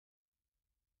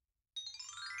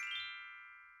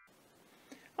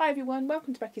Hi everyone,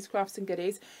 welcome to Becky's Crafts and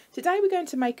Goodies. Today we're going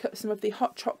to make up some of the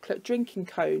hot chocolate drinking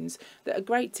cones that are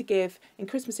great to give in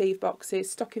Christmas Eve boxes,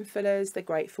 stocking fillers. They're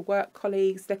great for work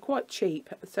colleagues, they're quite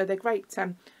cheap, so they're great,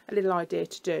 a little idea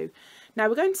to do. Now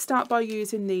we're going to start by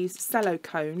using these cello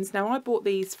cones. Now I bought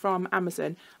these from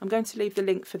Amazon. I'm going to leave the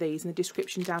link for these in the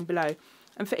description down below.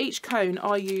 And for each cone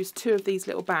I use 2 of these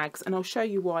little bags, and I'll show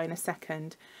you why in a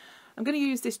second. I'm going to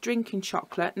use this drinking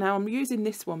chocolate. Now I'm using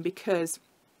this one because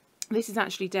this is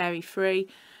actually dairy free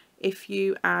if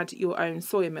you add your own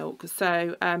soya milk.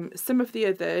 So some of the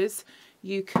others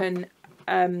you can,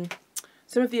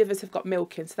 some of the others have got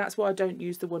milk in, so that's why I don't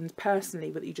use the ones personally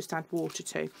that you just add water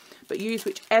to. But use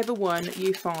whichever one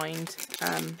you find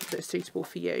that's suitable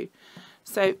for you.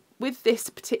 So with this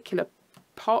particular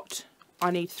pot,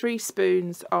 I need 3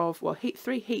 spoons of, well,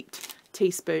 3 heaped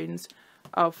teaspoons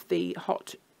of the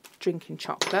hot drinking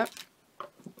chocolate.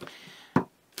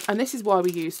 And this is why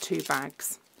we use 2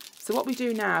 bags. So what we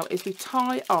do now is we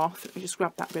tie off, let me just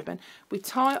grab that ribbon, we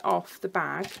tie off the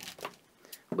bag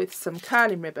with some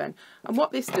curling ribbon. And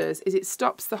what this does is it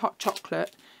stops the hot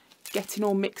chocolate getting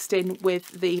all mixed in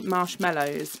with the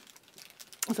marshmallows.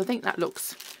 So I think that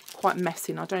looks quite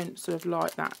messy, and I don't sort of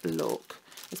like that look,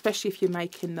 especially if you're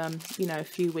making them, you know, a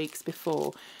few weeks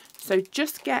before. So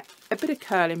just get a bit of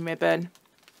curling ribbon,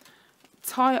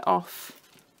 tie it off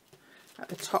at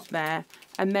the top there,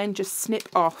 and then just snip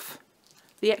off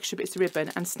the extra bits of ribbon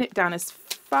and snip down as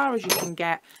far as you can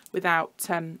get without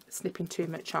snipping too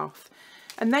much off.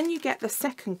 And then you get the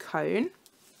second cone,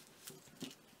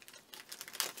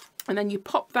 and then you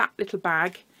pop that little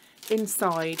bag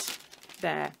inside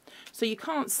there. So you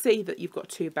can't see that you've got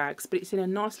 2 bags, but it's in a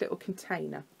nice little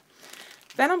container.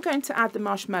 Then I'm going to add the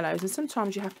marshmallows, and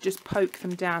sometimes you have to just poke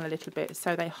them down a little bit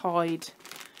so they hide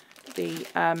the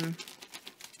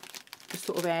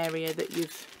sort of area that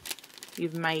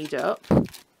you've made up.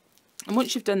 And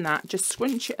once you've done that, just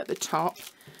scrunch it at the top,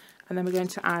 and then we're going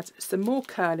to add some more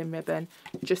curling ribbon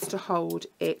just to hold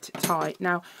it tight.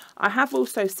 Now I have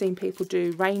also seen people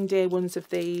do reindeer ones of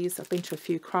these. I've been to a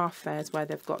few craft fairs where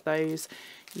they've got those.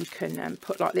 You can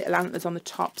put like little antlers on the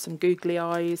top, some googly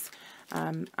eyes,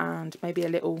 and maybe a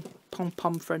little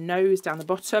pom-pom for a nose down the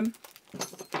bottom,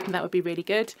 and that would be really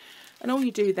good. And all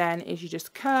you do then is you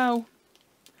just curl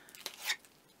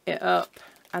it up,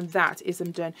 and that is them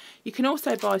done. You can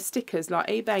also buy stickers, like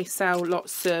eBay sell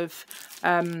lots of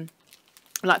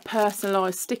like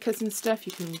personalised stickers and stuff.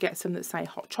 You can get some that say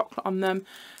hot chocolate on them,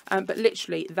 but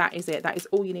literally that is it. That is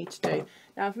all you need to do.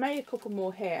 Now I've made a couple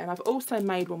more here, and I've also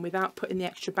made one without putting the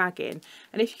extra bag in,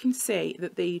 and if you can see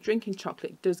that the drinking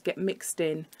chocolate does get mixed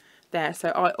in there, so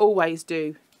I always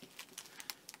do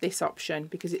this option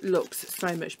because it looks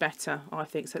so much better, I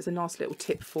think. So it's a nice little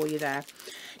tip for you there.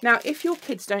 Now if your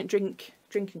kids don't drink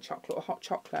drinking chocolate or hot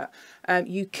chocolate,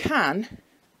 you can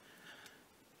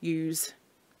use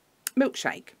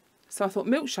milkshake. So I thought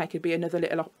milkshake would be another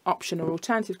little option or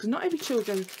alternative, because not every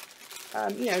children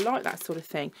you know, like that sort of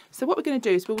thing. So what we're going to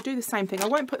do is we'll do the same thing. I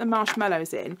won't put the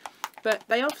marshmallows in, but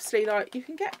they obviously, like, you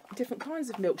can get different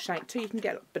kinds of milkshake too. You can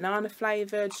get like banana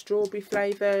flavoured, strawberry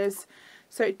flavours,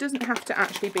 so it doesn't have to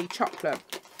actually be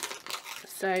chocolate.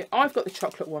 So I've got the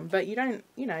chocolate one, but you don't,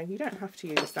 you know, you don't have to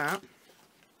use that.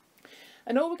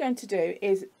 And all we're going to do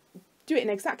is do it in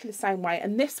exactly the same way.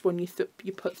 And this one,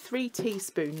 you put 3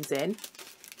 teaspoons in.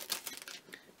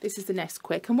 This is the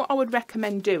Nesquik. And what I would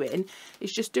recommend doing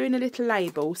is just doing a little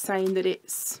label saying that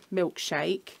it's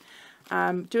milkshake.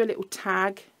 Do a little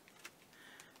tag,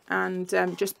 and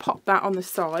just pop that on the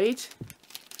side.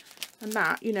 And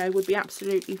that, you know, would be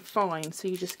absolutely fine. So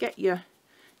you just get your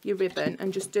ribbon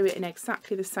and just do it in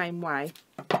exactly the same way.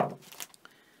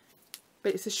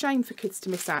 But it's a shame for kids to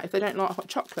miss out if they don't like hot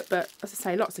chocolate. But as I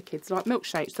say, lots of kids like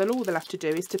milkshakes. So all they'll have to do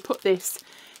is to put this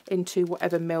into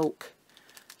whatever milk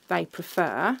they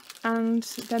prefer, and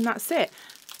then that's it.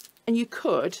 And you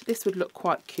could, this would look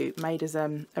quite cute made as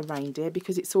a reindeer,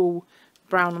 because it's all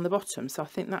brown on the bottom. So I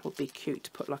think that would be cute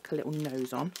to put like a little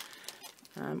nose on.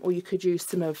 Or you could use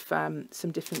some of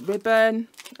some different ribbon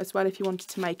as well if you wanted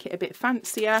to make it a bit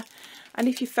fancier. And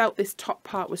if you felt this top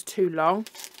part was too long,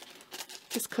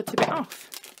 just cut a bit off.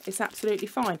 It's absolutely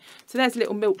fine. So there's a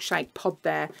little milkshake pod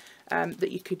there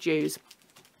that you could use.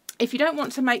 If you don't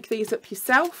want to make these up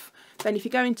yourself, then if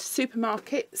you go into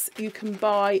supermarkets, you can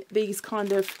buy these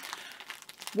kind of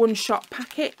one-shot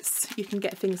packets. You can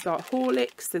get things like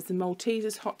Horlicks, there's the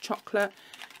Maltesers hot chocolate.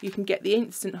 You can get the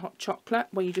instant hot chocolate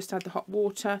where you just add the hot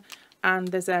water, and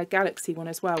there's a Galaxy one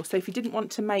as well. So if you didn't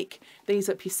want to make these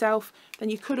up yourself, then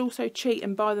you could also cheat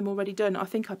and buy them already done. I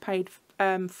think I paid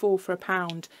 4 for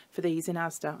 £1 for these in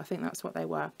Asda. I think that's what they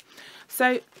were.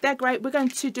 So they're great. We're going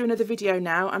to do another video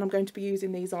now, and I'm going to be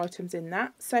using these items in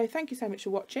that. So thank you so much for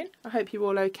watching. I hope you're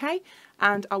all okay,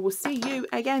 and I will see you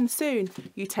again soon.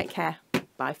 You take care.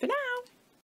 Bye for now.